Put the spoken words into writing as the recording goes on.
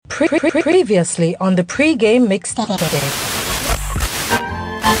Previously on the pre-game mixtape.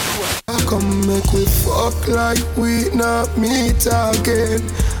 Come make we fuck like we not meet again.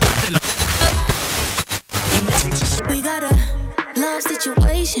 We got a love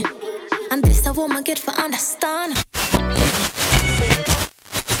situation, and this a woman get for understand.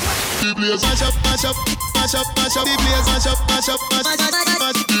 Mash up, mash up, mash up, mash up. The place mash up, mash up, mash up, mash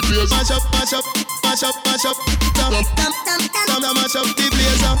up. The place mash up, mash up, mash up, mash up. Mash up the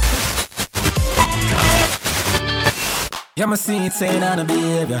place up. Yeah, my seat saying on a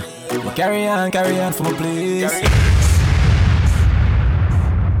behavior. Carry on for my please.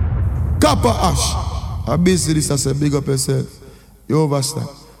 Kappa Ash. I busy this, I say big up yourself. You overstand.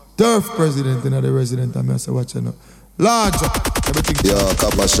 Turf president in the resident, and I say watch you now. Larger. Yo,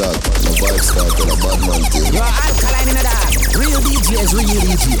 Kappa shot. My vibe start on a bad man thing. Yo, alkaline in the dark. Real DJ is real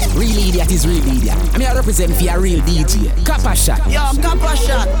DJ. Real idiot is real idiot. I mean, I represent for a real DJ. Kappa shot. Yo, Kappa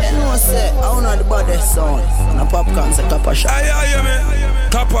shot. You know say, I don't know the baddest sound. And a popcorn say Kappa shot. Aye,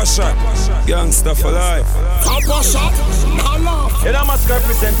 man. Kappa shot. Gangsta for life. Kappa shot. You know, must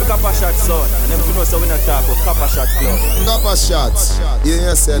represent for Kappa shot sound. And them to know so we not talk about Kappa shot club. Kappa shot. You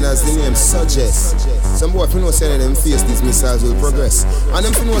know, saying as the name suggests. Some boy, if you know, saying them face these missiles will progress. And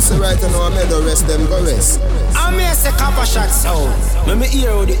them know say right now, I made the rest them go rest. I may say Kappa shot sound. Let me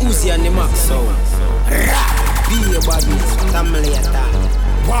hear how the Uzi and the Max sound. Be your body. Family attack.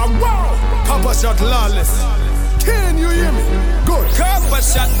 Wow. Kappa shot lawless. Can you hear me? Good. Kappa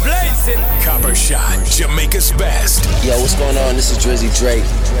shot blazing. Kappa shot, Jamaica's best. Yo, what's going on? This is Drizzy Drake.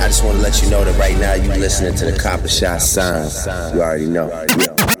 I just want to let you know that right now you listening to the Kappa shot sound. You already know.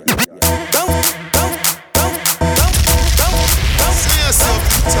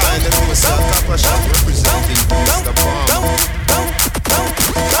 Kappa shot representing Mr. Palm.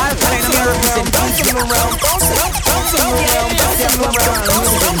 Alkaline, I'm representing bouncing around.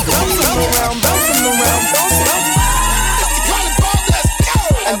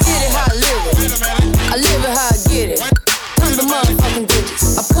 I get it how I live it. I live it how I get it. Tons of motherfucking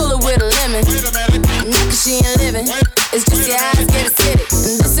digits. I pull it with a lemon. Not cause she ain't living. It's just your eyes get acidic.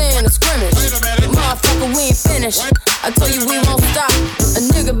 And this ain't a scrimmage. Motherfucker, we ain't finished. I told you we won't stop. A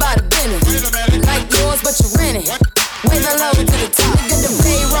nigga by the business. Like yours, but you rent it. Wave that low to the top. Nigga, the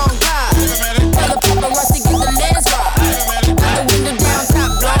pay wrong guy. Tell the paparazzi get the lens right. Got the window down,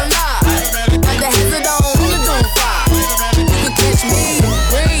 top blown up. Got the hazard on, the doom fire. You can catch me,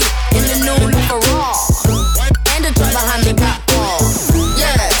 breathe, in the new Ferrari. And the truck behind me got on.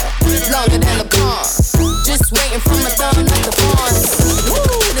 Yeah, longer than the car. Just waiting for my thumb at the barn. Woo,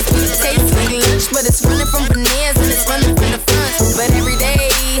 the sweet tastes like lunch, but it's running from veneers and it's running from the front. But every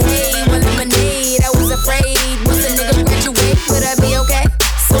day, hey, one lemonade. I was afraid, once a nigga graduate, would I be okay?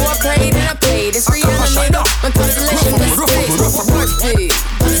 So I prayed and I played. It's reanimated. My constellation is space. Watch big,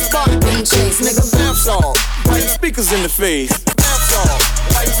 but spark been chase. Nigga, bounce off. White speakers in the face. Bounce off.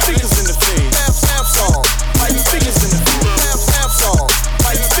 White speakers in the face. Bounce off. White speakers in the face. Bounce off.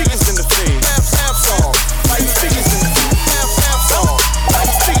 White speakers in the face. Bounce off. White speakers in the face. Bounce off.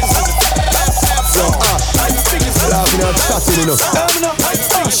 White speakers in the face. Bounce off. White speakers in the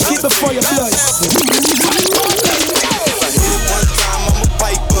face. Keep the fire blind.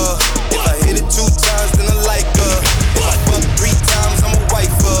 If I hit it 2 times, then I like her. If I fuck 3 times, I'm a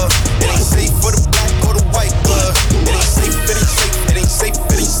wifer. It ain't safe for the black or the white blood. It ain't safe, it ain't safe, it ain't safe,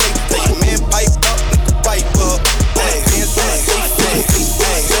 it ain't safe. Take a man pipe up, nigga pipe up. Hey, hands on the safe,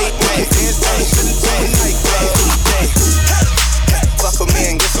 hey, hands on the shit until the night club. Fuck with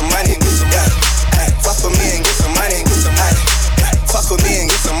me and get some money, get some money. Fuck with me and get some money, get some money. Fuck with me and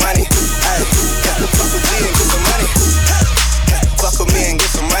get some money. Fuck with me and get some money. Fuck with me and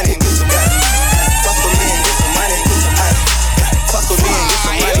get some money, get some money. Fuck with me and get some money, get some money. Fuck with me and get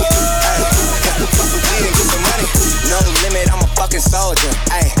some money. Fuck with me and get some money. No limit, I'm a fucking soldier.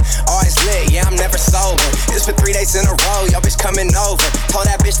 Ay, always lit, yeah, I'm never sober. It's for 3 days in a row, yo bitch coming over. Told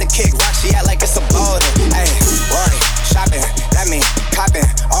that bitch to kick rock, she act like it's a boulder. Ay, Rory, shopping, that mean copping,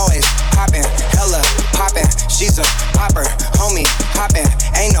 always popping, hella popping. She's a popper, homie, popping,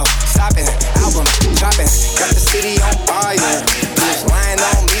 ain't no stopping. Album chopping, got the city on fire. Bitch lying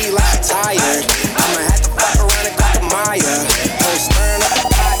on me like I'm tired. I'ma have to fuck around and call Maya. No stern up the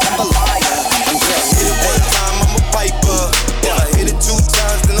pot, I'm a liar. I'm just hit it 1 time, I'm a piper. If I hit it 2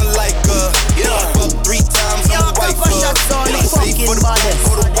 times, then I like her. If I fuck 3 times, I'm a wifer. It ain't safe for the black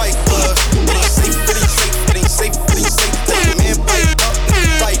or the white blood. It ain't safe, it ain't safe, it ain't safe, it ain't safe.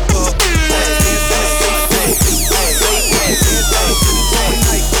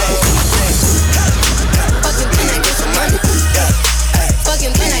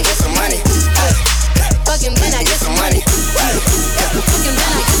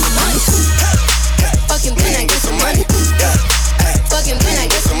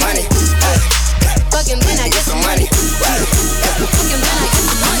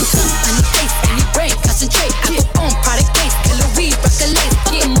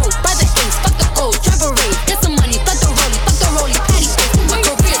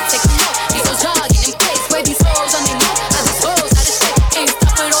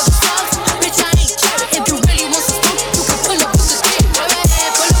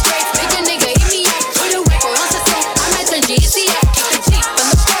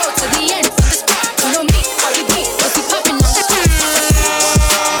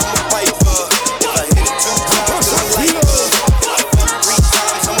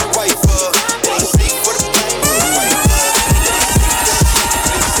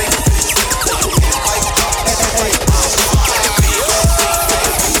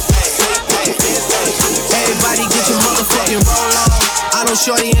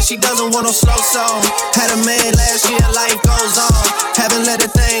 and she doesn't want no slow song. Had a man last year, life goes on. Haven't let a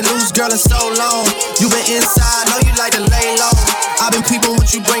thing loose, girl, in so long. You been inside, know you like to lay low. I've been peeping what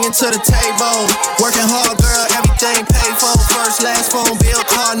you bringing to the table. Working hard, girl, everything paid for. First, last phone bill,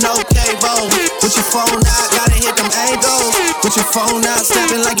 car, no cable. With your phone out, gotta hit them angles. With your phone out,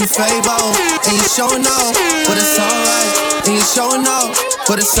 snapping like you Fable. And you showing off, but it's alright. And you showing off,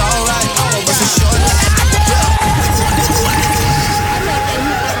 but it's alright. It's a short life.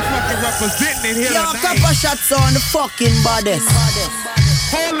 Representing here Yo, couple shots on the fucking bodies.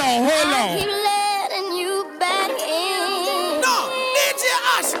 Hold on. Keep letting you back in. No, DJ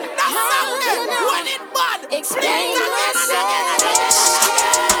Ash, that's something. When it bad, Explain myself.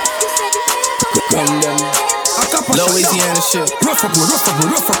 Louisiana shit. Rough up, boy.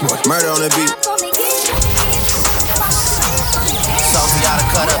 Murder on the beat. Saucy gotta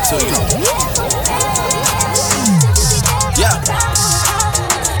cut up to you. Yeah.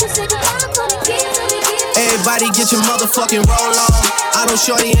 Everybody get your motherfucking roll on. I don't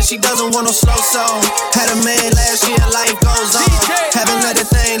shorty and she doesn't want no slow song. Had a man last year, life goes on. Haven't let a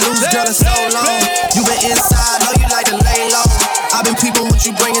thing loose, girl, in so long. You been inside, know you like to lay low. I've been peeping what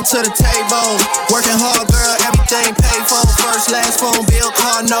you bringing to the table. Working hard, girl, everything paid for. First, last phone bill,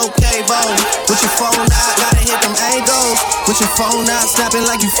 car, no cable. With your phone out, gotta hit them angles. With your phone out, snapping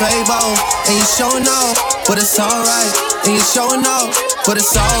like you Fable. And you showing off, but it's alright. And you showing off, but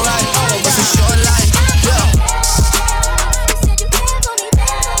it's alright. It's a short life, yeah.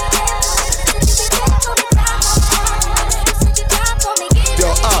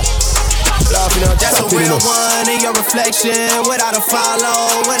 That's a real one in your reflection. Without a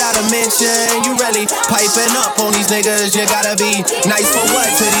follow, without a mention. You really piping up on these niggas. You gotta be nice for what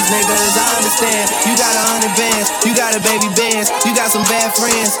to these niggas? I understand. You got 100 bands, you got a baby bands, you got some bad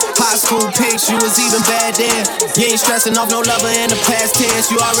friends. High school pics, you was even bad then. You ain't stressing off no lover in the past tense.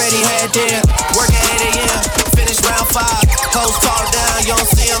 You already had them. Working 8 a.m., finish round 5. Hoes fall down, you don't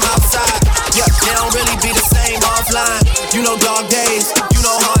see them outside. Yeah, they don't really be the same offline. You know dog days, you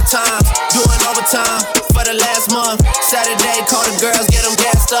know hard times. Doing overtime for the last month. Saturday, call the girls, get them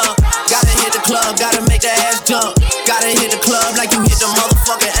gassed up. Gotta hit the club, gotta make the ass jump. Gotta hit the club like you hit the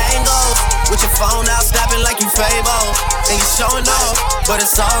motherfucking angles. With your phone out, snapping like you Fable. And you showing off, but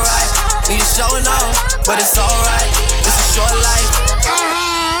it's alright. And you showing off, but it's alright. It's a short life.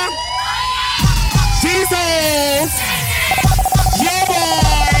 Jesus! Yeah,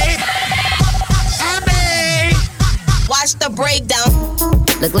 boy! Watch the breakdown.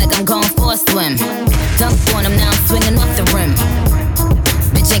 Look like I'm going for a swim. Dunk on him, now I'm swinging off the rim.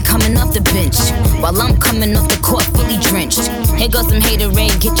 Bitch ain't coming off the bench, while I'm coming off the court fully drenched. Here goes some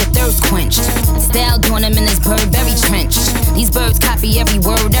haterade, get your thirst quenched. Style doing him in this Burberry trench. These birds copy every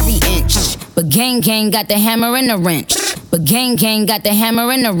word, every inch. But gang got the hammer and the wrench. But gang got the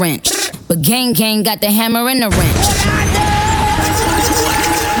hammer and the wrench. But gang got the hammer and the wrench.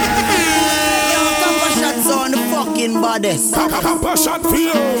 On the fucking bodies.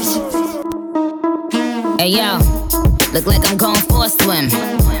 Hey yo, look like I'm going for a swim.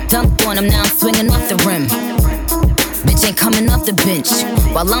 Dunk on him, now I'm swinging off the rim. Bitch ain't coming off the bench,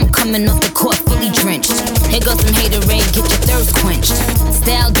 while I'm coming off the court fully drenched. Here goes some haterade, get your thirst quenched.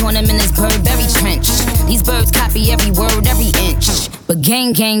 Style doing him in this Burberry trench. These birds copy every word, every inch. But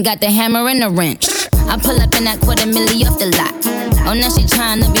gang got the hammer and the wrench. I pull up in that $250,000 off the lot. Oh, now she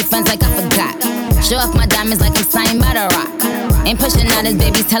tryna be friends like I forgot. Show off my diamonds like I'm signed by the rock. Ain't pushing out his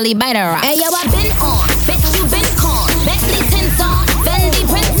baby's telly by the rock. Hey yo, I been on, bitch you been con. Bentley tints on, Fendi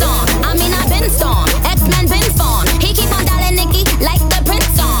prints on. I mean I been storm, X-Men been form. He keep on dialing Nicki like the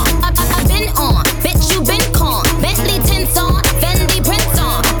prince on. I been on, bitch you been con. Bentley tints on, Fendi prints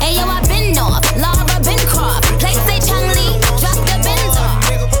on. Hey yo, I been north, Laura been Croft. Place say Chang-Li, drop the Benz off.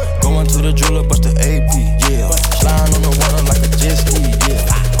 Going to the jeweler, bust the AP, yeah. Sliding on the water like a jet ski, yeah.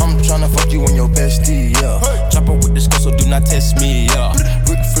 I'm tryna fuck you and your bestie, yeah. Chopper with this girl, so do not test me, yeah.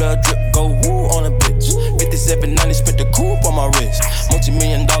 Ric Flair drip, go woo on a bitch. 5790, spit the coupe on my wrist.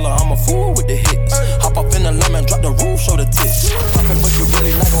 Multi-million-dollar, I'm a fool with the hits. Hop up in the lemon, drop the roof, show the tits. Poppin', but you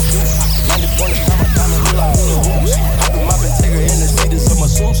really not gon' fit. 90 pointers, time I diamond, look like hula hoops. Hoppin' my Bentayga in the seats of my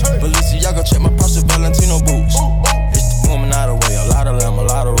suits. Balenciaga, check my Prada Valentino boots. It's the woman out of way, a lot of them, a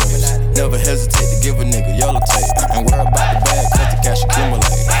lot of race. Never hesitate to give a nigga yellow tape. And worry about the bag, cause the cash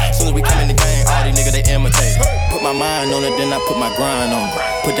accumulate. Soon as we come in the game, all these niggas they imitate. Put my mind on it, then I put my grind on it.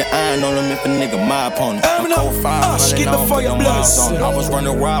 Put the iron on them if a nigga my opponent. I'm cold 500 on, put no miles on it. I was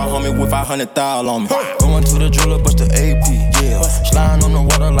running wild, homie, with 500,000 on me. Going to the jeweler, bust the AP, yeah. Sliding on the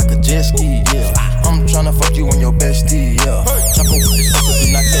water like a jet ski, yeah. I'm tryna fuck you and your bestie, yeah. Chopper with this stuff, do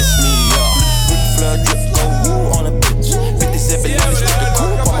not test me, yeah. Ric Flair drip, go woo on a bitch. 57 years, spit the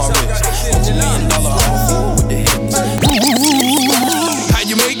coupe on my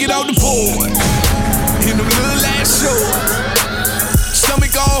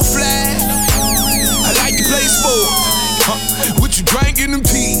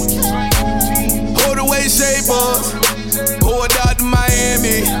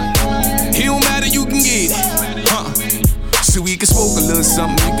little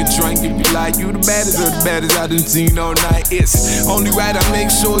something you can drink if you like. You the baddest of the baddest I done seen all night. It's only right I make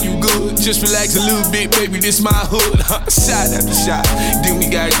sure you good. Just relax a little bit, baby, this my hood. Shot after shot, then we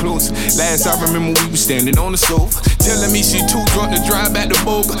got close. Last I remember we was standing on the sofa, telling me she too drunk to drive back to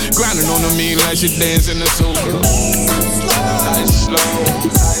Boca, grinding on the mean like she dancing the soca. Nice slow,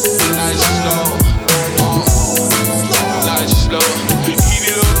 nice slow, nice slow. Eat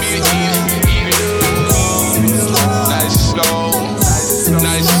it up, eat it up. Nice slow,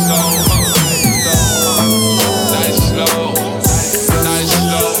 nice slow, nice slow, nice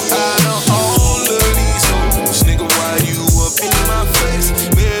slow. I know all of these hoes, nigga, why you up in my face?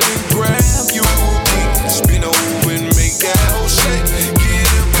 Better grab you, spin over and make that whole shake. Get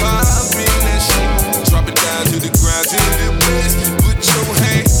it poppin', that shit. Drop it down to the ground, to the place. Put your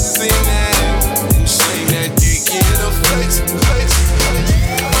hands in that and sling that dick in her face.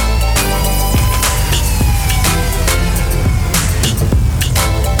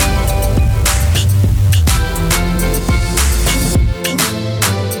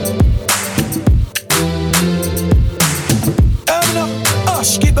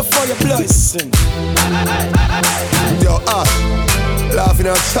 Keep the fire blazing. Yo, laughing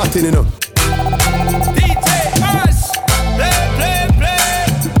and chatting, you know. DJ Ash, play.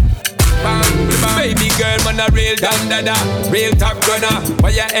 Baby girl, man, a real dandada, real top gunner.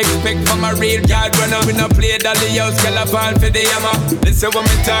 What you expect from a real yard runner? We no play dolly house, girl a fall for the hammer. Listen when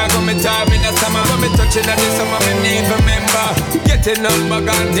me talk in the summer. When me touching on the summer, me need remember. Getting number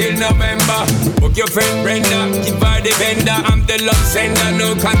until November. Book your friend Brenda, give her the vendor. I'm the love sender,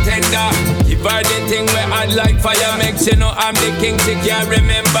 no contender. Give her the thing where I like fire. Make she know I'm the king, she can't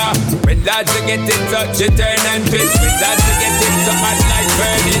remember. When lads to get it touch, she turn and twist. When lads to get it so hot like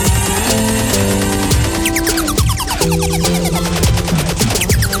furnace.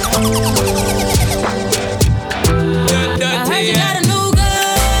 I heard you got a new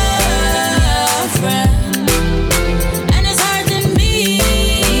girlfriend, and it's hurting me.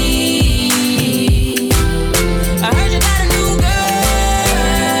 I heard you got a new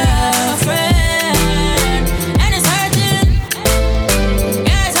girlfriend, and it's hurting.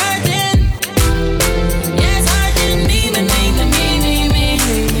 Yeah, it's hurting. Yeah, it's hurting me.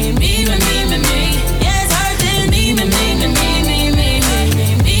 Yeah, it's hurting me.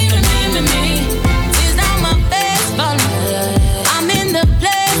 Tears down my face falling. I'm in the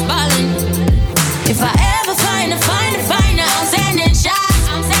place falling. If I ever find her, I'm sending shots. I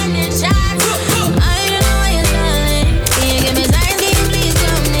don't know what you're telling. Can you give me signs? Can you please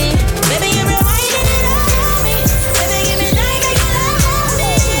tell me? Baby, you're rewinding it all on me. Baby, give me signs, make it love on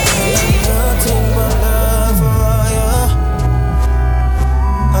me.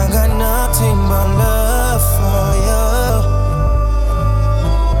 I got nothing but love for you.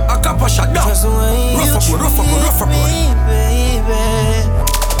 I got push shot down. Rough up, baby.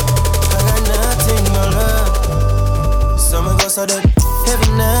 I got nothing but love. Summer goes so that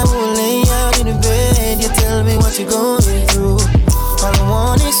every night we'll lay out in the bed. You tell me what you're going through. All I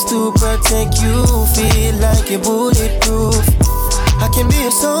want is to protect you. Feel like you're bulletproof. I can be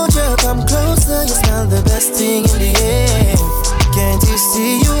a soldier, come closer. You smell the best thing in the air. Can't you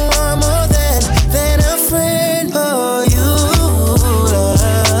see you are more than a friend? Oh, you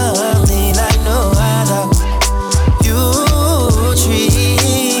love me like no other. You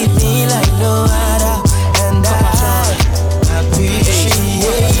treat me like no other. And I appreciate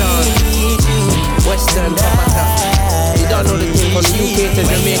you. Western Tabata. You don't know the thing from the UK to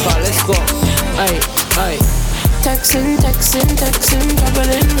Jamaica. Let's go. Aye. Texting,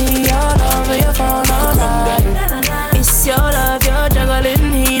 juggling me all over your phone all night. It's your love, you're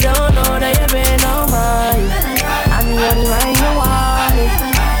juggling me. Don't know that you've been on mine. I'm the only one you want it.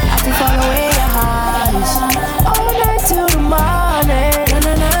 I can follow where your heart is. All night till the morning.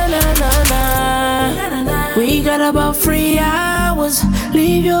 Na. We got about 3 hours.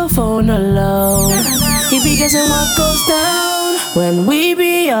 Leave your phone alone. He be guessing what goes down when we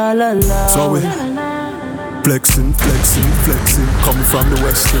be all alone. So we flexing, coming from the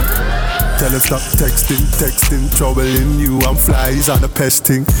western. Tell her stop texting, troubling you. I'm flies on the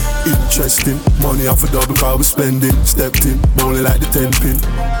pesting. Interesting, money off a double car we spending. Stepped in, bowling like the 10-pin.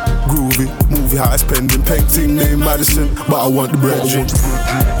 Groovy, movie high spending. Painting name Madison, but I want the bread.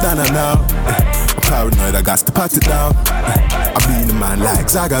 Now. I'm paranoid, I got to pat it down. I been the man like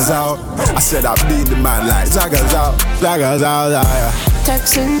Zaga's out. I said I been the man like Zaga's out. Yeah.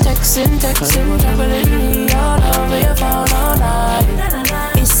 Texting, juggling me all over your phone all night.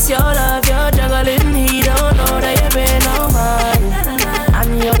 It's your love, you're juggling me. Don't know that you've been on mine. I'm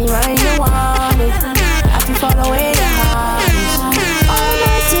the only one you want it. I can follow where your heart is. All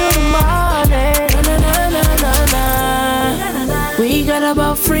night till the morning. Na. We got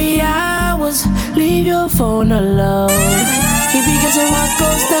leave your phone alone. Keep it guessing what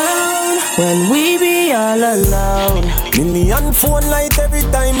goes down when we be all alone. Million phone light every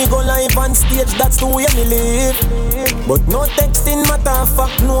time me go live on stage, that's the way me live. But no texting matter of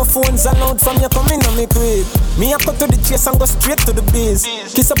fact, no phones allowed from you coming on me quick. Me a cut to the chase and go straight to the biz.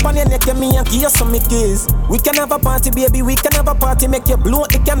 Kiss up on your neck and me and give you some kiss. We can have a party baby, we can have a party. Make you blow out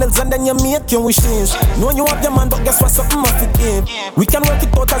the candles and then you make your wishes. Know you have your man but guess what, something must be give. We can work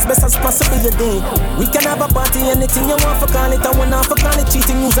it out as best as possible you think. We can have a party, anything you want for call it. I want for call it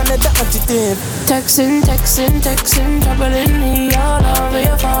cheating, use another adjective. Texting, troubling me all over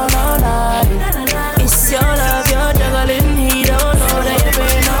your phone all night. It's your love, you're juggling me, don't know that you've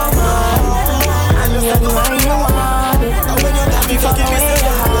been on mine. I'm young when you want it, and when you got me fucking with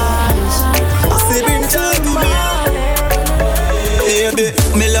your heart. I say been talking to me. Baby,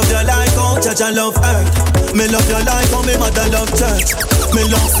 me love you like how Judge and love earth. Me love you like how me mother love church. Me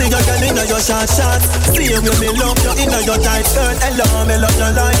love see your girl inna your short shorts. See you when me love you inna your tight skirt. Hello, me love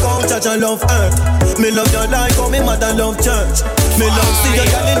you like how Judge and love earth. Me love you like how me mother love church. Me love see your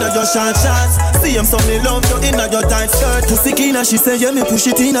girl inna your short shorts. See him so me love you inna your tight skirt. Pussy clean and she say yeah me push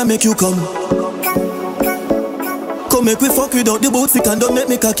it in and make you come. Come make we fuck without the boots, it can don't make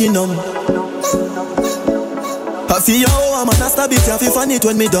me cocky numb. I feel you, I'm a stab it, you feel funny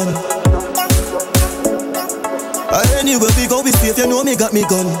when me done. Anywhere we go, we safe, you know me got me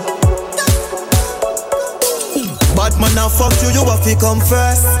gun. Bad man, now fuck you, you have to come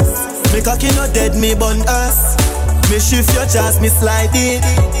first. Me cocky not dead, me bun us. Me shift your jazz, me slide it.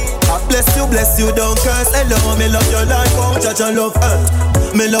 I bless you, don't curse. Hello, me love you like how Judge and love earth.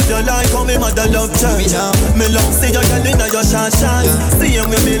 Me love you like how me mother love church. Me love see your girl inna your short shorts. See you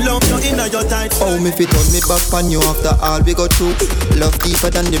when me love you inna your tight. Oh, me fit on me back on you after all we go through. Love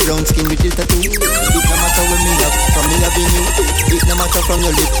deeper than the brown skin with the tattoo. It no matter when me love from me having you. It no matter from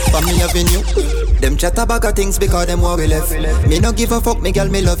your lip from me having you. Them chat about things because them what we left. Me no give a fuck, me girl,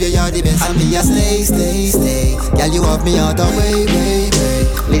 me love you, you're the best. And me a stay. Girl, you have me all the way.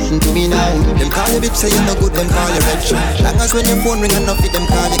 Listen to me now. Them call you bitch, say you no good, them call you red shirt. Long as when your phone ring enough with them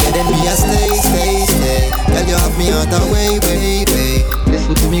call you, get them me a stay. Girl, you have me all the way.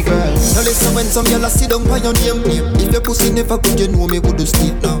 Listen to me, girl. Now listen when some girl a sit down by your name. If your pussy never good, you know me would do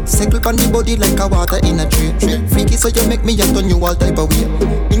sleep now. Circle on the body like a water in a tree. Freaky so you make me just turn you all type of way.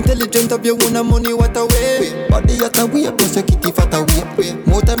 Intelligent of you wanna money, what a way. Body at a way, plus your kitty fat a way.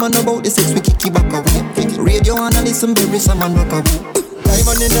 More time on about the sex, we kick you back away. Radio and listen, baby, some man rock a woo.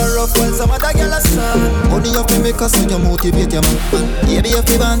 Diamond in the rough, while some other girl a stand. Money up to make us so you motivate your man. Baby, if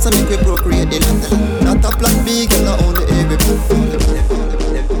you want some, make we procreate the land. Not a plan B, girl, not only every book.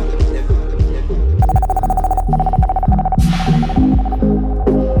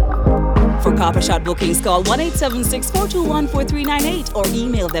 For Copper Shot bookings, call 1-876-421-4398 or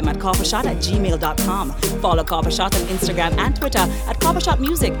email them at coppershot@gmail.com. Follow Copper Shot on Instagram and Twitter at Copper Shot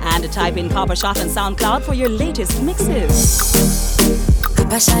Music and type in Copper Shot on SoundCloud for your latest mixes.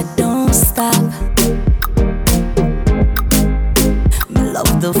 Copper Shot don't stop.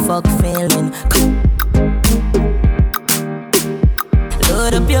 Love the fuck feeling.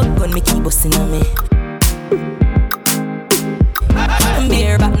 Load up your gun, me keep busting on me.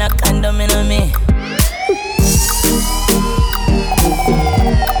 Beer back, no condom in on me.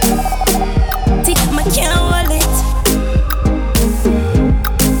 See, my can't hold it.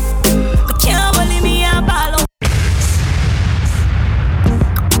 My can't hold it, me a ball out.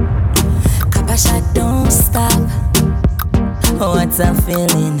 Copper Shot don't stop. What's a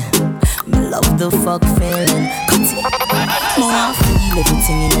feeling? Me love the fuck feeling. Cut it. More feel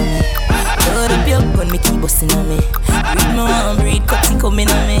everything in on me. Load up your gun, me keep busting on me. Read me one breed, cut it coming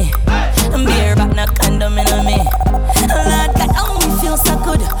on me. Beer back, no condom in on me. Lord God, oh me feel so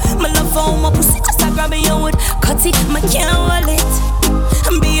good. My love for my pussy just a grab it, you would. Cut it, me can't hold it.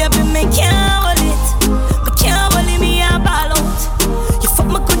 Baby, me can't hold it. Me can't hold it, me a ball out. You fuck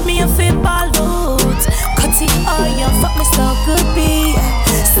me good, me a feel ball out. Cut it, oh you fuck me so good, B.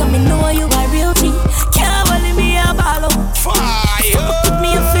 So me know you a real G. Can't hold it, me a ball out. Fire. You fuck me good, me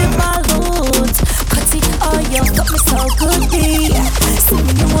a feel ball out. Cut it, oh you fuck me so good, B. So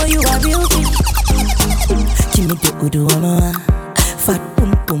me know you a real G. Give me the udu mama. Fat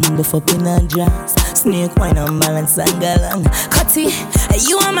pum pum, buff up in a dress. Snake wine and balance and galang. Cutty,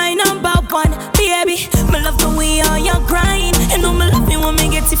 you are my number one, baby. Me love the way all you grind. You know me love me when me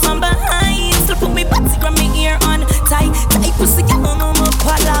get it from behind. So put me body, grab me ear on tight. Tight pussy, you don't know my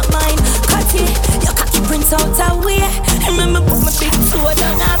quad like mine. Cutty, your cocky prints out a way. Remember put my big toe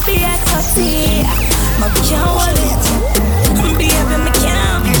down a beer. Cutty, my can't hold it. Baby, me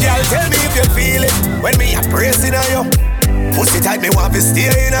can't. Girl, tell me if you feel it when me a pressing on you. Pussy tight, me want to stay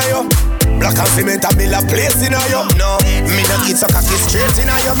in on you. Black and cement and build a place in a yo. No, me not eat so cocky straight in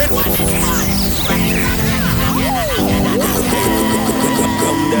a yo. Me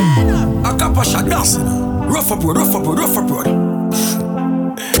a copper shot down. Rough up road, rough up road, rough up road.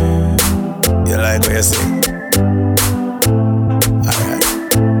 You like what you say? Alright,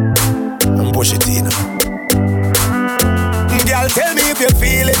 I'm push it in. Girl, tell me if you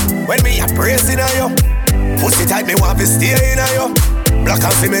feel it when me a pressing on you. Pussy tight, me want to stay in on you. Black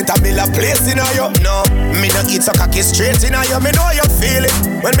and cement and build a place in on you. No, me not eat so cocky straight in on you. Me know you feel it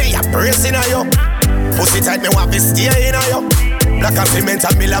when me a pressing on you. Pussy tight, me want to stay in on you. Black and cement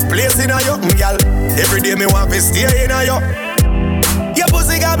and build a place in on you. Girl, every day me want to stay in on you. Your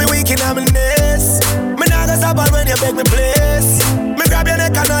pussy got me weak in my knees. Me nah go stop when you beg me place. Me grab your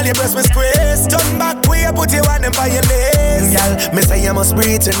neck and all your breast me squeeze. Turn back way you put your hand by your knees. Girl, me say you must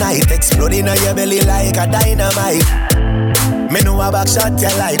breathe tonight. Exploding on your belly like a dynamite. Me know a back shot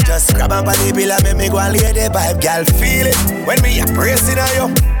your life. Just grab on the pillar, make me go and lay the vibe. Girl, feel it when me a pressing on you.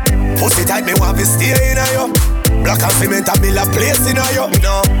 Pussy tight, me want to stay in on you. Black and cement and build a place in on you.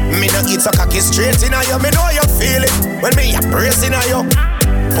 No, me not eat so cocky straight in on you. Me know you feel it when me a pressing on you.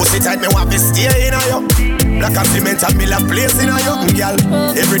 Pussy tight, me want to stay in on you. Black and cement and build a place in on you. Girl,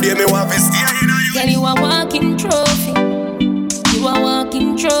 every day me want to stay in on you. Girl, you a walking trophy. You a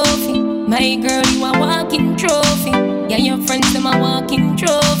walking trophy. My girl, you a walking trophy. Yeah, your friends them a walking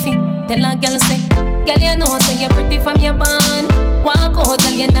trophy. Tell a girl say, girl, you know say you're pretty from your band. Walk out,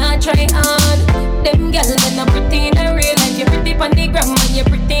 girl, you not try hard. Them girls they not pretty in a real life. You're pretty on the gram and you're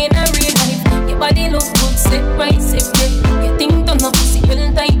pretty in a real life. Your body look good, sit right, sit right. You think don't know pussy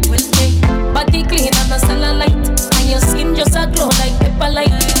well tight, well tight. Body clean and a cellulite, and your skin just a glow like pepper light.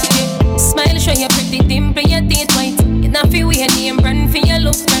 Yeah. Smile show you pretty dimple, your teeth white. You not feel weird name brand for your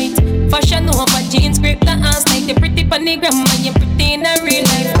look right. Fashion over jeans, grip the ass like you're pretty on the gram and you're pretty in a real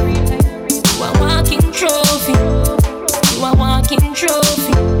life. You a walking trophy. You a walking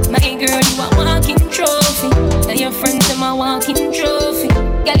trophy. My girl, you a walking trophy. Now your friends them a walking trophy.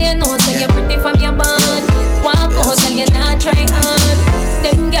 Girl, you know say you're pretty from your band. Walk out and you not try hard.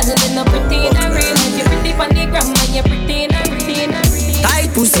 Them girls they not pretty in a real life. You're pretty from the gram and you're pretty in a real.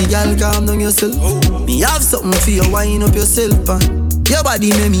 Tight pussy, girl, calm down yourself. Me have something for you, wind up yourself, your body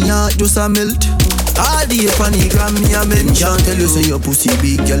make me heart just a melt. All the on the gram me a mention. Tell you say your pussy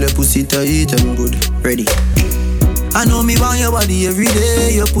big, girl, your pussy tight and good. Ready? I know me want your body every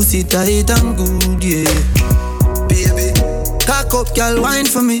day. Your pussy tight and good, yeah. Baby, cock up, girl, wine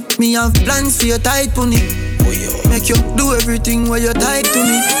for me. Me have plans for your tight pony. Make you do everything while you're tight to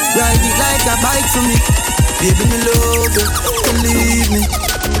me. Ride it like a bike for me. Baby, me love you, believe me.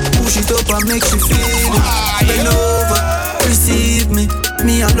 Push it up and make she feel it. Bend over, receive me.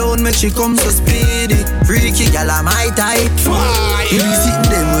 Me alone make she come so speedy. Freaky girl, I'm my type. You be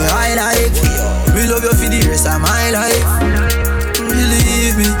sitting them where I like. We love you for the rest of my life.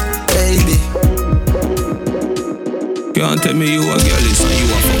 Believe me, baby. Can't tell me you a girl is and you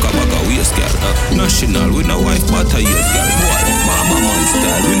a fuck a bag of waist, girl. National, we no wife but a years, girl. Boy, mama man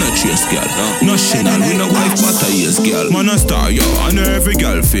style, we no chase, girl. National, we no wife but a years, girl. Man a star, yo, and every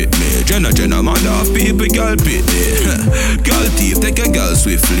girl fit me. Jenna, man half people, girl fit me. Girl thief, take a girl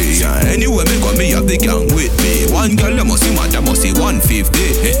swiftly. Yeah. Anyway, me got me have the gang with me. One girl, you must see mad, you must see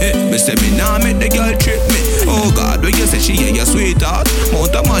 150. Me say me nah make the girl trip me. Oh God, when you say she ain't your sweetheart,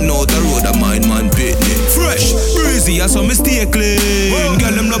 mount a man out the road, a mind man pit me. Fresh, breezy, I saw me stay clean.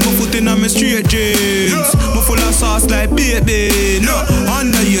 Girl, them love my foot in my straight jeans. Me full of sauce like baby. No,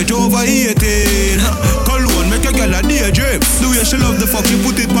 underage over 18. Cologne make a girl a daydream. The way she love the fuck, she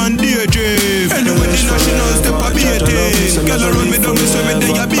put it on daydream. Anyway, the national step a beating. Girl around me down, me say me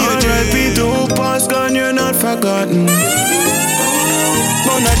day a beating. R.I.P. to who passed gone, you're not forgotten.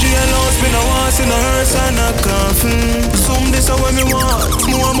 But a jail house, me no want see no hearse and a coffin. Some this a what me want.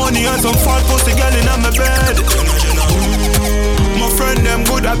 More money and some fat pussy girl in my bed. My friend them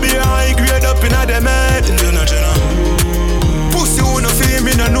good a be high grade up in a them head. Pussy who no feel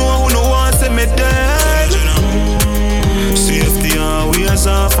me no know who no want see me dead. Safety always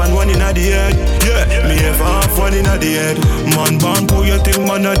off and one in a the head. Yeah, me have half one in a the head. Man born poor, you think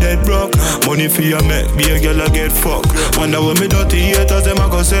man a dead broke. Money for you make, be a girl a get fucked. Wonder when me dirty haters them a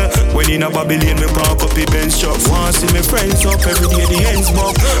go say. When in a Babylon me park up the bench truck. Want see me friends up every day the ends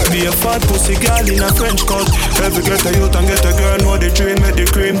buck. Be a fat pussy girl in a French cut. Every get a youth and get a girl know the train. Make the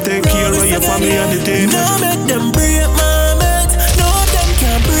cream take care of your family and the team. No make them break my mate. No them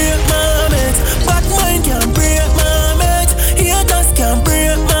can break my mate. Bad mind can break my mate. Haters can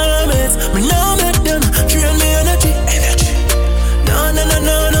break my mate. Me no make them drain me energy. No.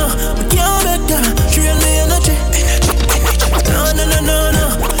 Me can't make them drain me energy. No.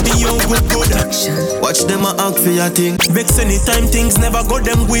 You good. them a act for your thing. Vex anytime things never go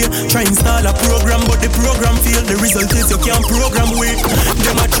them way. Try install a program, but the program fail. The result is you can't program way.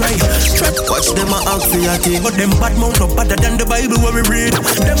 Them a try. Watch them a act for your thing. But them bad mouth up better than the Bible where we read.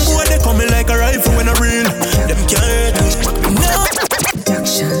 Them boy they coming like a rifle when I real. Them can't hurt me. No.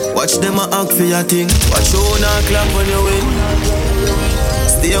 Watch them a act for your thing. Watch you not clap when you win.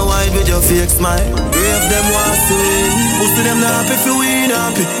 Stay wide with your fake smile. Brave them want to win. Pussy them not happy if you win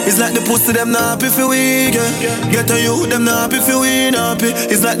happy. It's like the pussy them not happy if you win. Get a you them not happy if you win happy.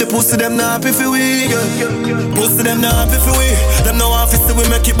 It's like the pussy them not happy if you win. Pussy them not happy if you win. Them no office so we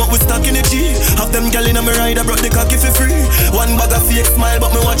make it but we stuck in the G. Have them gal in a me ride I brought the cocky for free. One bag of fake smile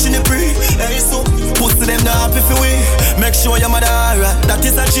but me watching it pre. Hey so pussy them not happy if you win. Make sure your mother alright, that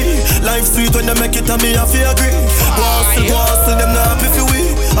is a G. Life sweet when they make it and me have to agree. Boss them not happy if you win.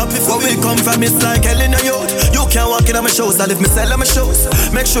 Happy for we come from it's like hell in a youth. You can't walk in on my shows, I live me sell on my shows.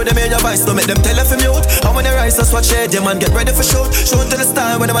 Make sure they made your voice, don't make them tell if I'm mute. And when they rise, just watch it, yeah man, get ready for shoot. Show to the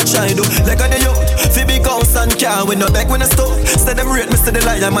star when I'm a try do. Like on the youth, fi big house and car with no back when I stop. Say them rate me, say the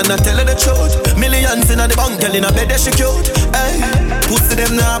liar, man, I tell her the truth. Millions in the bank, girl in a bed, she cute. Hey, pussy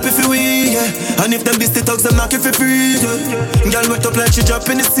them not happy for we, yeah. And if them beastie thugs, them knock it for free, yeah. Girl wet up like she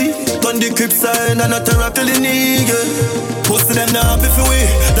drop in the sea. Turn the crib side and not a rock till the knee, yeah. Pussy them not happy for we.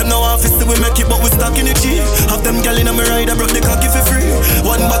 Them no office so we make it but we stuck in the G. Have them gal in a me ride I brought the cocky for free.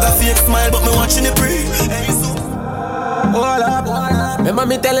 One bag of fake smile but me watching it pre. Hold up. Remember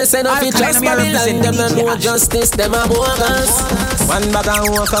me telling say no fit just Babylon. Them no know justice, them a bogus. One bag of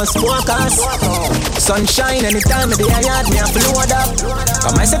walkers. Sunshine anytime of the yard me a float up.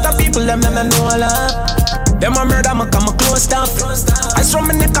 Come I set up people them no know all up. Them a murder, me come a close up. I strum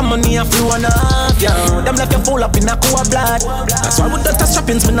my neck and money a flow enough, yeah. Them left you full up in a cool blood. That's why we don't touch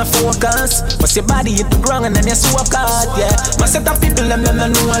trappings when I focus. But your body hit the ground and then you swap card, yeah. My set of people, them know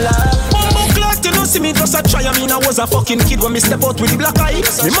a lot. Bumbo clock, you don't see me just a try. I mean I was a fucking kid when me step out with the black eye.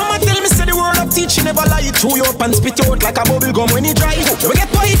 My mama tell me say the word of teaching never lie. Chew you up and spit you out like a bubble gum when you dry. You get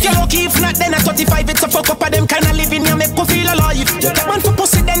why if you're lucky, if not then at 35 it's a fuck up of them kind of living you make you feel alive. You take one for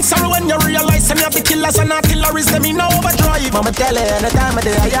pussy then sorrow when you realize some of the killers and not killers them in overdrive. Mama tell her anytime of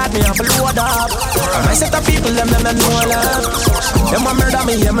the day I had me up load up. I set of people them know love. Them a murder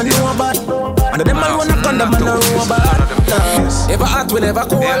me, yeah me know about. And them a run a gun, them a no robot. Ever hot will never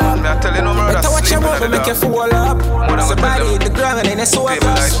cool up. Better watch your mouth and make you fall up. Somebody hit the ground and then they so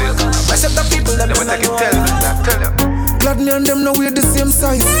fast. I set of people them know love. Glad me and them know we're the same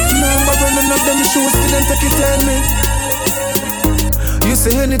size. Number running up them shoes, still them take it tell me. You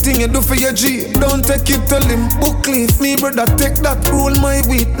say anything you do for your G, don't take it, tell him. Book leaf, me brother, take that, roll my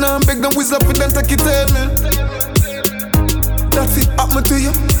weed. Now beg them whiz up with them, take it, tell me. That fit happen to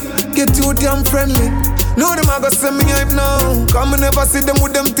you, get you damn friendly. No, them a go send me hype now. Come and never see them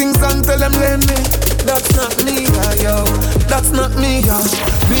with them things and tell them lend me. That's not me, yo. That's not me, yo.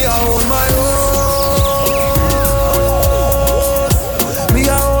 Me I own my own. Me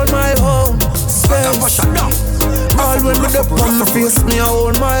I own my own space. All when me up on my face, me I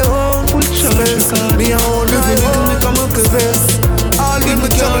own my own space. Me I own my own, me come up to this. All give me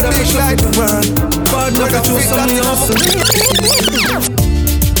can't big like the world. Bad not to choose some me hustle.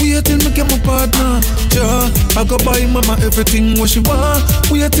 Wait till me get my partner, yeah. I go buy mama everything what she want.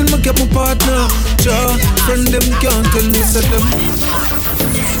 Wait till me get my partner, yeah. Friend them can't tell me say them.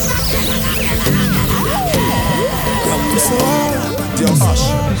 So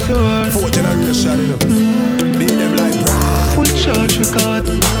hard. 4 generation, you know. Be them like full charge record.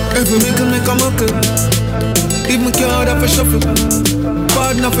 Every week I make a muckle. If me can't have a shuffle.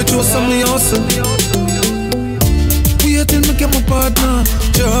 Bad enough to choose some me hustle. Wait till me get my partner,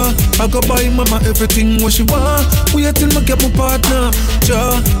 yeah. I go buy mama everything what she want. Wait till me get my partner,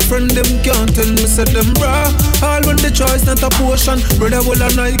 yeah. Friend them can't tell me say them bra. All when the choice not a potion. Brother will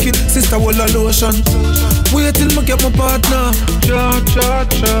a Nike, sister will a lotion. Wait till me get my partner, yeah.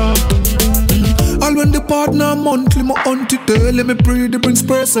 All when the partner monthly, my auntie daily. Me pray the brings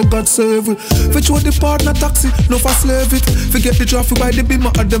person God save it. Fetch what the partner taxi, no for slave it. Forget the traffic by the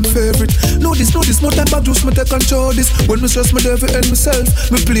beamer at them favorite. Know this, no time I juice me take control this. When me stress me devil and myself,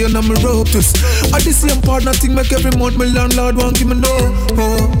 me play and me rope this. At the same partner thing make every month me landlord won't give me no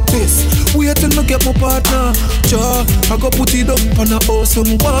this. Wait till me get my partner, ja. I go put it up on a house so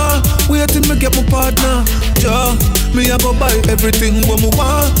me want. Wait till me get my partner, ja. Me I go buy everything what me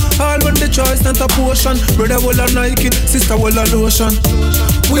want. All when the choice not a potion. Brother will a Nike, sister will a lotion.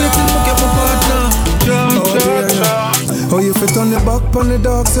 Wait till me get my partner, ja. Oh, you fit on the back on the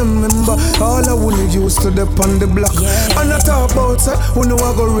dogs, remember all I would used to dip on the block. And I talk about say, who know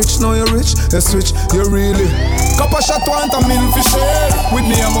I go rich, now you rich, you switch, you really. Couple shot want a meal for share with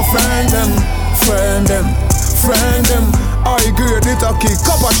me and my friend them. friend them. I grade it a kick,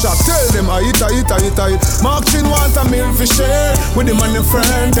 cup a shot. Tell them I hit. Mark Chin want a meal for share with the man and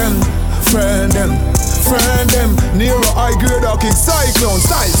friend them. Nero I grade a kick, cyclone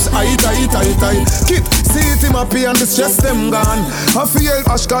styles. I hit. Kid, see it him happy and the stress them gone. I feel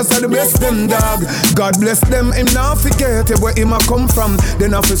Ash cause I the best them dog. God bless them, him now forget where him a come from.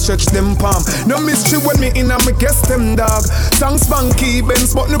 Then I fi stretch them palm. No mystery when me in and me guess them dog. Songs funky,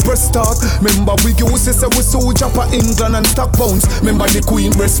 Benz but no press start. Remember we used to say we soldier for England and stock bounce. Remember the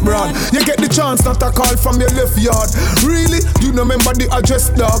Queen breast broad. You get the chance not a call from your left yard. Really? You know remember the address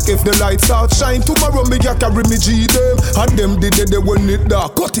dog. If the lights out shine tomorrow me ya carry me G them. And them did they when it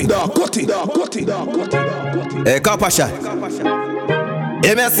dark. Cut it. Hey, Copper Shot.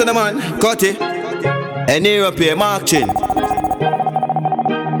 Hey, me a man, cut it. And Nero pay Mark Chin.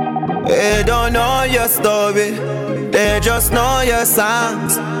 They don't know your story. They just know your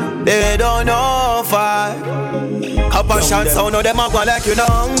songs. They don't know fire. Copper Shot sound, no them a go like you not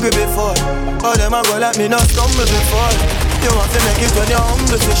hungry before. Oh, them a go like me not stumble before. You want to make it when you're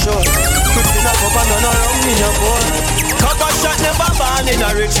humble for sure. Quickly not up and none around in your boy. Copper Shot never born in the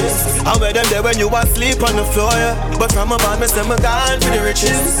riches. I wear them there when you was sleep on the floor, yeah. But from a band, me say me gone for the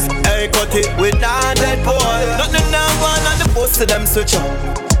riches. Hey, cut it with that dead boy. Nothing now gone on the post to them switch up.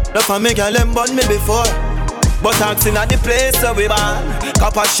 No for me girl them burn me before. But acting at the place where we born.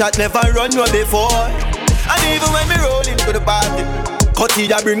 Copper Shot never run you before. And even when me roll into the party, cut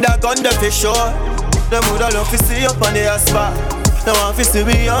it I bring that gun there for sure. Them woulda love to see up on the asphalt. Now want to see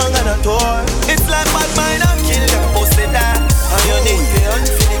we young and a tour. It's like bad mind and kill them pussy that. And you need the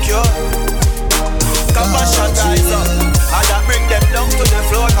uncure. Copper Shot rise up. And that bring them down to the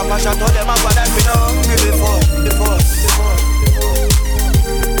floor. Copper Shot told them about that we not hungry before.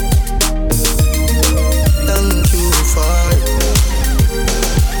 Thank you for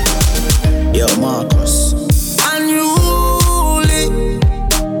Yo, Marcus. Unruly.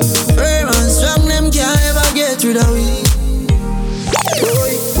 Firm and strong, them can't ever get rid of we.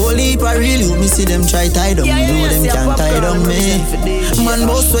 Holy pa really, me see them try tie down. Me know them can't tie down me. Man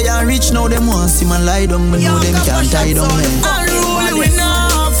boss where you rich now, them want see man lie down. Me know them can't tie down me. Unruly we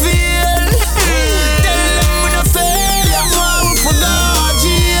not feel. Tell them we not fail. Now we forgot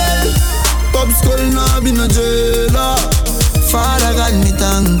jail. Pop skull now be no jailer. Father God, me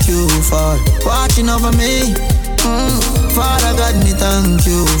thank you for watching over me. Father God, me thank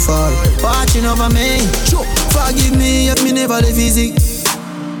you for watching over me. Forgive me if me never live easy.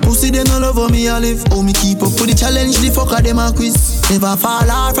 Pussy they no love how me a live. How me keep up with the challenge, the fucker them a quiz. Never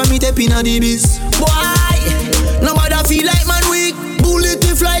fall off from me tapping on the biz. Boy, nobody feel like man weak. Bullet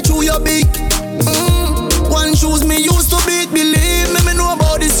to fly through your beak. One shoes me used to beat. Believe me know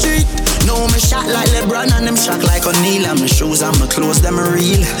about the street. No, me shot like LeBron and them shot like O'Neal. And my shoes and my clothes, them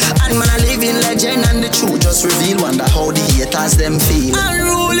real. And man, I live in legend and the truth just reveal. Wonder how the haters them feel.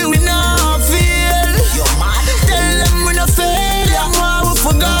 Unruly, we not feel. Yo, man, tell them we not fail. Yeah, we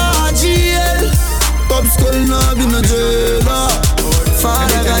forgot jail. Pop skull now be no jailer.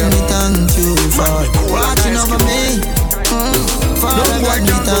 Father God, me thank you for watching over me. Father God,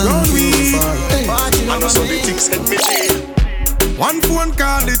 me thank you for watching over me. One phone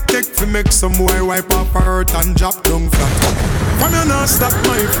call it take to make some boy wipe up her hurt and drop down flat. From you not stop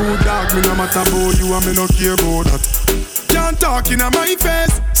my food dog, me no matter about you and me no care about that. Can't talk in my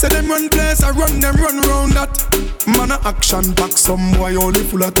face, say them run place, I run them run round that. Man a action pack, some boy only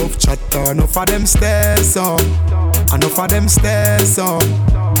full of tough chatter. Enough of them stairs up, enough of them stairs up,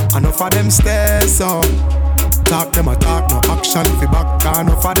 enough of them stairs up. Talk them a talk, no action fi back.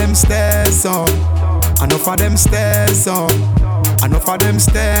 Enough of them stairs up, enough of them stairs up. Enough of them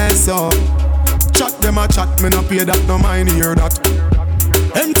stairs up. Chat them a chat, me no pay that, no mind hear that.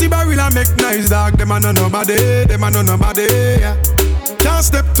 Empty barrel a make nice dog, them a no nobody, yeah. Can't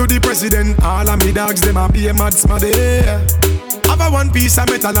step to the president, all of me dogs, them a be a mad smaddy, yeah. Have a one piece of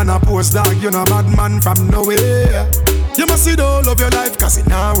metal and a post dog, you know bad man from nowhere. You must see the whole of your life, cause it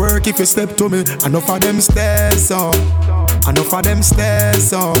not work if you step to me. Enough of them stairs up. Enough of them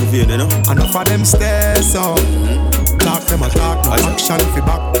stairs up. Enough of them stairs up. Talk them a talk, no action if you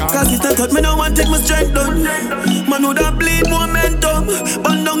back. Cause it a thought me no want take my strength down. Man would have bleed momentum.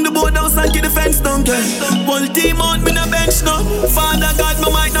 Burn down the board house and keep the fence down. Whole team out, me no bench now. Father God, me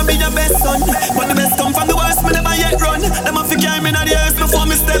might not be the best son, but the best come from the worst, me never yet run. Them a fi carry me in the earth before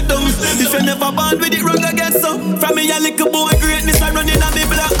me step down. If you never born with it wrong, I get some. From me a little boy, greatness I run in a me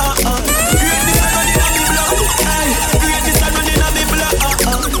blood. Greatness I run in a me blood. Greatness I run in a me blood.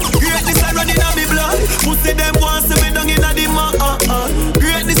 Greatness I run in a me blood. Pussy them want see me down in a the mud.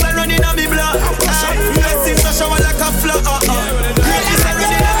 Greatness I run in a me blood. Blessings I shower like a flood. Greatness I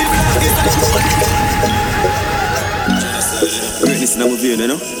run in a me blood. brain, you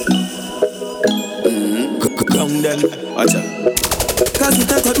know. Young them, watch out. Cause you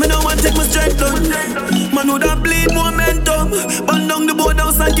take out me now and take my strength down. Man would have bleed momentum. Burn down the board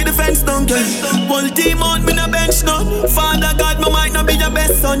house and keep the fence down. Whole team out, me no bench now. Father God, me might not be your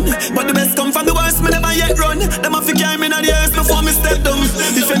best son, but the best come from the worst, me never yet run. Them a fi carry me na the earth before me step down.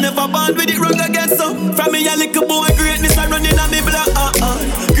 If you never born with it wrong, I get some. From me a little boy, greatness I running on me blood.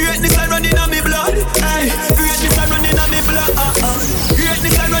 Greatness I running on me blood. Hey, greatness I running on me blood.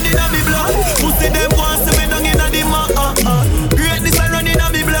 Greatness I running on me blood. Pussy them want see me down inna the mud. Greatness I running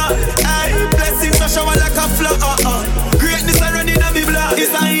on me blood. Hey, blessings a shower like a flood. Greatness I running on me blood.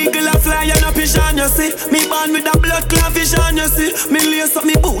 It's a eagle a fly and a pigeon, you see. Me born with a blood clot vision, you see. Me lace up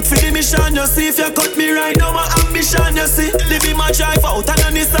me boot for the mission, you see. If you cut me right now, my ambition, you see. Live in my drive out and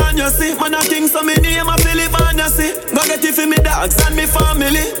a Nissan, you see. Man a king, so me name a Philip on, you see. Go get it for me dogs and me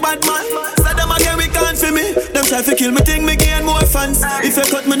family. Bad man, say them again we can't for me. Them try to kill me, think me gain more fans. If you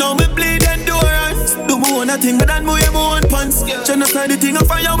cut me now, me bleed endurance. Do me own a thing, but then me own pants. Genocide the thing of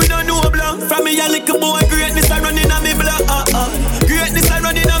fire, we don't know blank. From me a little boy, greatness I running on me blood. Greatness I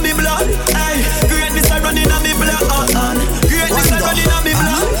running on me blood. Hey, greatness I running on me blood. Greatness I running on me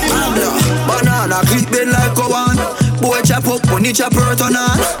blood. Banana clip bed like a one. Boy chop up, money chop hurt on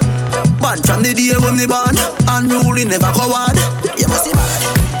on. Bad from the day when me born. Unruly never coward. You must see bad.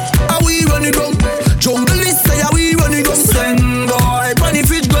 How we run it down? Jungle is say how we run it down. Send boy, funny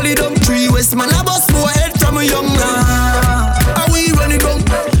fish gully down. 3 West man a bust boy head from a young man. How we run it down?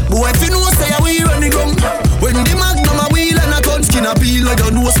 Boy if you know say how we run it down. When the magnum a wheel and a gun skin a peel like a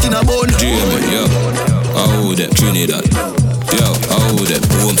no skin a bone. Jamie, yo, how them Trinidad? Yo, how them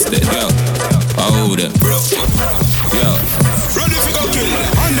Homestead? Yo, how them yo. Ready for go kill it.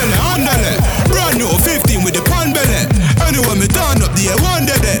 Andale. Brand new 15 with the pan belly. Anyway me turn up the one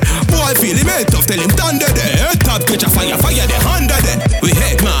day. Boy feel him head tough, tell him thunder there. Head top catch a fire the under there. We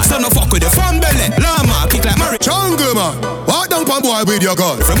head man, son of fuck with the fan belly. Lama kick like Mary. Jungle man, walk down pan boy with your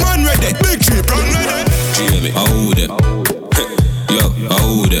gun. From man ready, big trip run ready. Jamie, how them? Yo,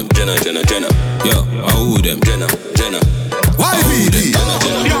 how them? Jenna. Yo, how them? Jenna. YVD.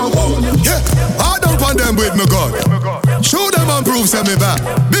 Yeah, walk down pan them with me gun. Show them and prove send me back.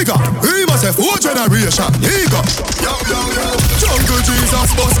 Bigger, we must have 4 generation. Bigger. Yo. Jungle Jesus,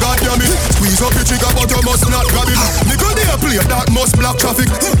 boss goddamn it. Squeeze up your trigger but you must not grab it. Nigga they play that must block traffic.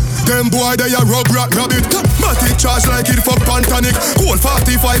 Them boy they a rub rat rabbit. Matic charge like it fuck Pantanic. Cold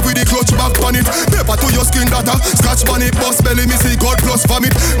 45 with the clutch back on it. Paper to your skin data. Scratch on it, boss belly me see God plus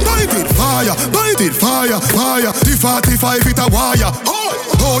vomit. Bite it fire. The 45 it a wire.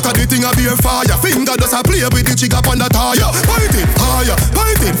 Out of the thing a beer fire. Finger does a play with the jig up on the tire. Bite it fire.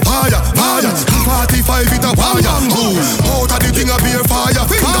 The 45 it a wire. Out of the thing a beer fire.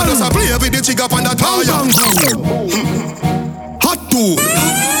 Finger does a play with the jig up on the tire. Hot tool.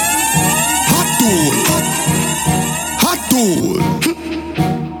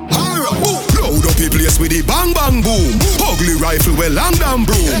 Load up the place with the bang bang boom. Ugly rifle with long damn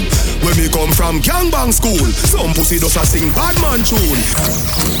broom. When me come from gangbang school, some pussy does a sing bad man tune.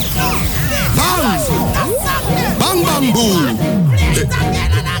 Bang bang boom.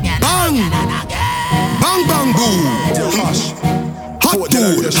 Bang boom.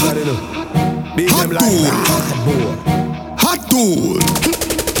 Hot tool.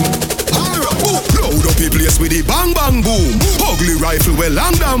 Load up the place with the bang bang boom. Ugly rifle with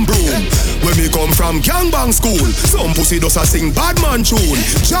long damn broom. When me come from gangbang school, some pussy does a sing bad man tune.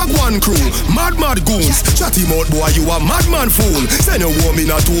 Jaguan crew, mad goons. Chatty mouth boy, you a madman fool. Send a woman in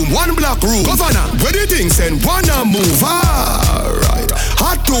a tomb, 1 black room. Governor, where the thing send one and move. Alright,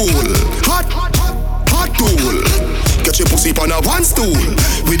 hot tool. Get your pussy on a 1 stool.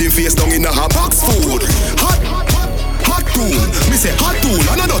 With him face down in a box food. Hot tool, me say hot tool,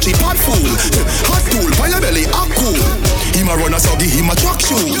 and a dutchy pot fool. Hot tool, by your belly, a cool. Him a run a so give him a truck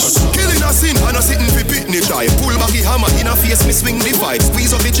shoes. Killing a sin, and a sitting for picnic time. Pull back the hammer, in a face me swing the fight.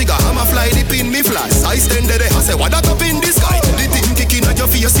 Squeeze up the trigger, hammer fly, the pin me fly. I stand there, I say what that up in the sky. The thing kicking at your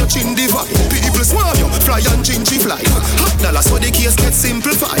face, your chin divide. People swarm you, fly and chingy fly. Hot dollar, so the case get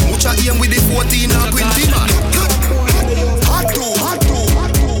simplified. Mucha aim with the 14 and 20 man. Hot tool.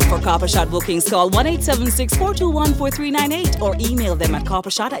 For Copper Shot bookings, call 1-876-421-4398 or email them at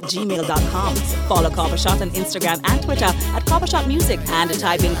coppershot@gmail.com. Follow Copper Shot on Instagram and Twitter at Copper Shot Music and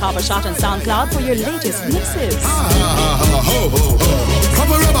type in Copper Shot on SoundCloud for your latest mixes.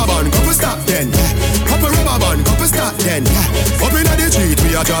 Copper rubber band, copper stop then. Copper rubber band, copper stop then. Up in the street,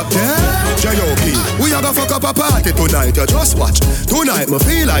 we a drop dead. J.O.P. We a go fuck up a party tonight, you just watch. Tonight, me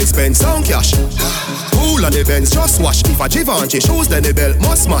feel I spend some cash. Cool on the Benz, just wash. If a Givenchy shoes, then the belt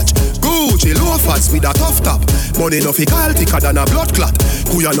must match. Gucci loafers with a tough top. Money no fi call thicker than a blood clot.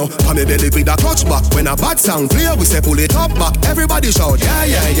 Kuya no, pa me belly with a clutch back. When a bad sound clear, we say pull it up back. Everybody shout, yeah,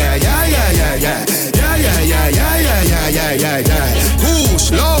 yeah, yeah, yeah, yeah, yeah, yeah. Yeah, yeah, yeah, yeah, yeah, yeah, yeah, yeah, yeah.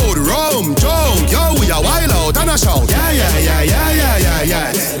 Push, load, rum, jump, yo, we a wild out and a shout. Yeah, yeah, yeah, yeah, yeah, yeah, yeah.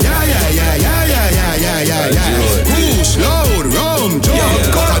 Yeah, yeah, yeah, yeah, yeah, yeah, yeah, yeah. Push, load, rum,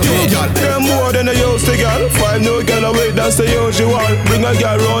 jump, got a new girl. Yeah, more than a used to girl. 5 new girl away, that's the usual. Bring a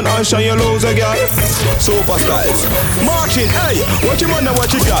girl round and shine your lows a girl. Super styles. Marching, hey, watch him on and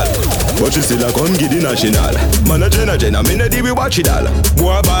watch it girl. Watch you still a gun get the national. Man a Jenna, me no deal we watch it all.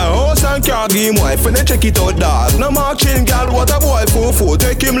 Boy buy a house and car give him wife and then check it out dog. No marching girl, what a boy for.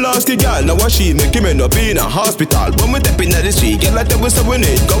 Take him last the girl, now what she make him end up in a hospital. When we step in the street, girl like that we say we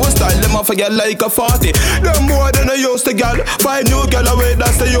need. Go and style them off a girl like a 40. Them more than a used to girl. 5 new girl away,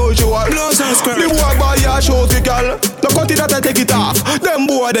 that's the usual. The boy buy a shows the girl. The cut it that I take it off. Them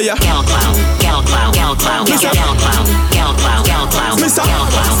boy there ya. Girl clown, girl clown, girl clown, girl clown, girl clown, girl clown, Mr. Girl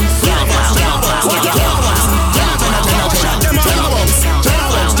clown, girl clown, girl clown, girl clown.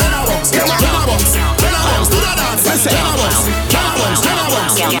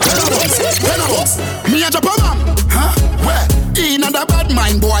 Me a drop a bomb, huh? Where? In a bad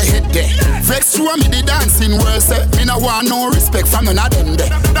mind boy head there. Vex through me the dancing worse. Me no want no respect from none of them there.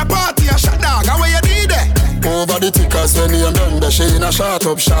 The party a shot dog, how you did there? Over the tickers when you done there. She in a shot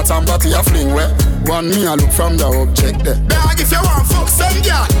up shot and body a fling where. One me a look from the object there. Dog if you want fuck some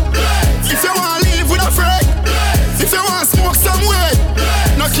girl, if you want live with a friend, if you want smoke some way,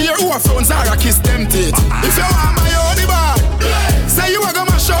 no care who a phones are a kiss them teeth. If you want my own bar, say you a go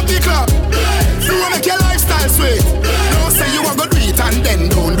mash up the club. You wanna make your lifestyle sweet. Don't say you a go do it and then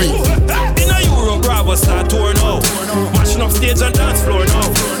don't do it. In a Euro Bravo start tour now. Mashing up stage and dance floor now.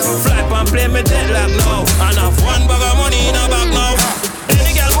 Fly and play me deadlock now. And have one bag of money in a bag now.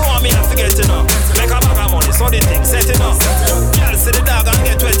 Any girl who want me have to get it up. Make a bag of money so the thing set it up. Girl see the dog and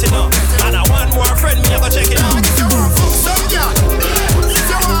get wet it up. And I want more friend me I go check it out. If you want fuck some girl, if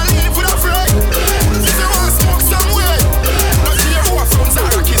you want live with a friend, if you want smoke some way, no care who a phones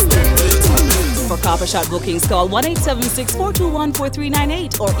are a kiss them teeth. For Copper Shot bookings, call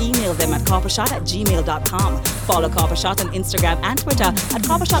 1-876-421-4398 or email them at coppershot@gmail.com. Follow Copper Shot on Instagram and Twitter at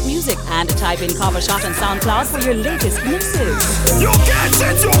Copper Shot Music and type in Copper Shot on SoundCloud for your latest mixes. You can't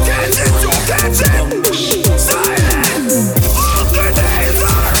it, you can't it, you can't it. Silence. All the days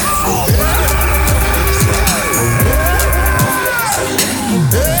are over.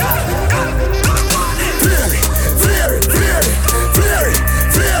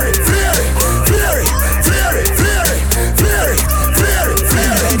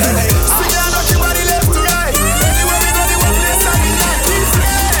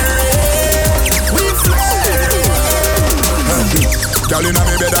 Girl inna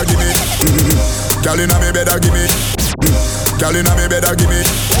me better give me. Girl inna me better give me. Girl inna me better give me.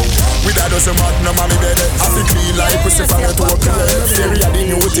 With that doesn't matter no mommy baby. I feel clean like pussy from your toe. Theory of the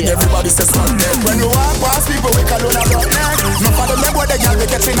new thing everybody says man. When you walk past people we call on a blood neck. No for them boy the girl we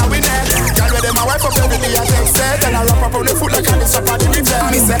catching a we neck. Girl with them a wife up every day I take set. And I wrap up on the foot like a little party with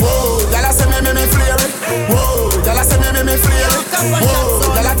them. Me say whoa, girl I say me flare it. Whoa, girl I say me flare it. Whoa,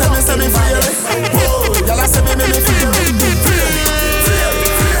 girl I tell me say me flare it. Whoa, girl I say me flare it.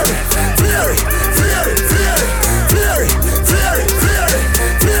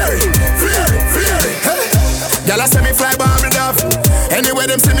 Y'all say me fly bar with off. Anyway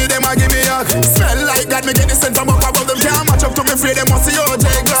them see me, them a give me hug. Smell like that, me get the scent from up above them. Can't match up to me free, them want see your J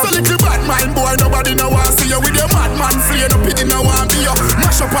Glove. So little bad mind boy, nobody know want see you. With your madman flea, no pity no want be you.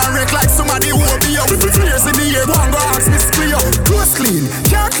 Mash up and wreck like somebody who be you. With the flares in the air, one go ask me clear. Close clean,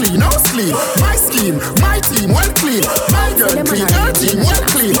 car clean, house clean. My scheme, my team, well clean. My girl clean, her team, well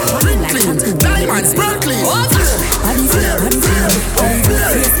clean. Ring clean, diamonds, pearl clean. Fair.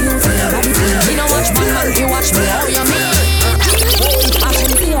 You know watch my man, you watch me, how you mean?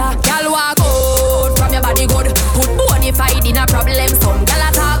 Action fear, y'all walk out from your body good. Put bonafide in a problem, some y'all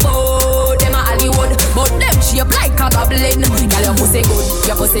a talk about. Them a Hollywood, but them shape like a goblin. Y'all your pussy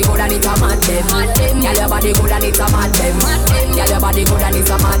good and it's a mad them. Y'all your body good and it's a mad them. Y'all your body good and it's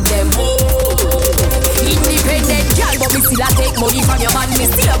a mad them. Independent girl, but me still a take money from your man. Me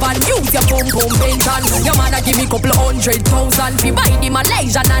still a bad use your pum pension. Your man a give me couple 100,000 fi buy the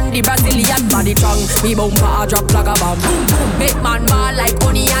Malaysian and the Brazilian body tongue. Me bumper a drop like a bomb. Make man ball like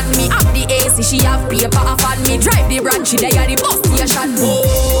honey and me have the AC. She have paper a fan. Me drive the branch, she there the bus station.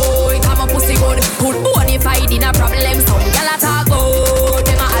 Boy, come a pussy good. Put bonafide in a problem. Some gyal a talk about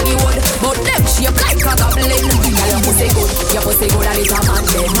them a Hollywood, but them shape like a goblin. Gyal your pussy good and it's a man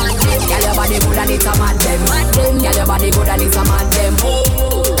them. Gyal your body good and it's a a mad them. Girl, your body good and it's a mad them.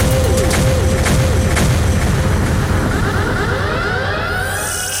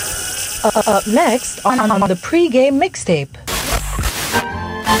 Up next on the pre-game mixtape.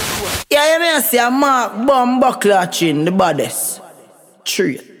 Yeah, you may see a Mark Bomb Buckler chin, the baddest.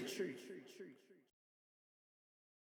 Treat.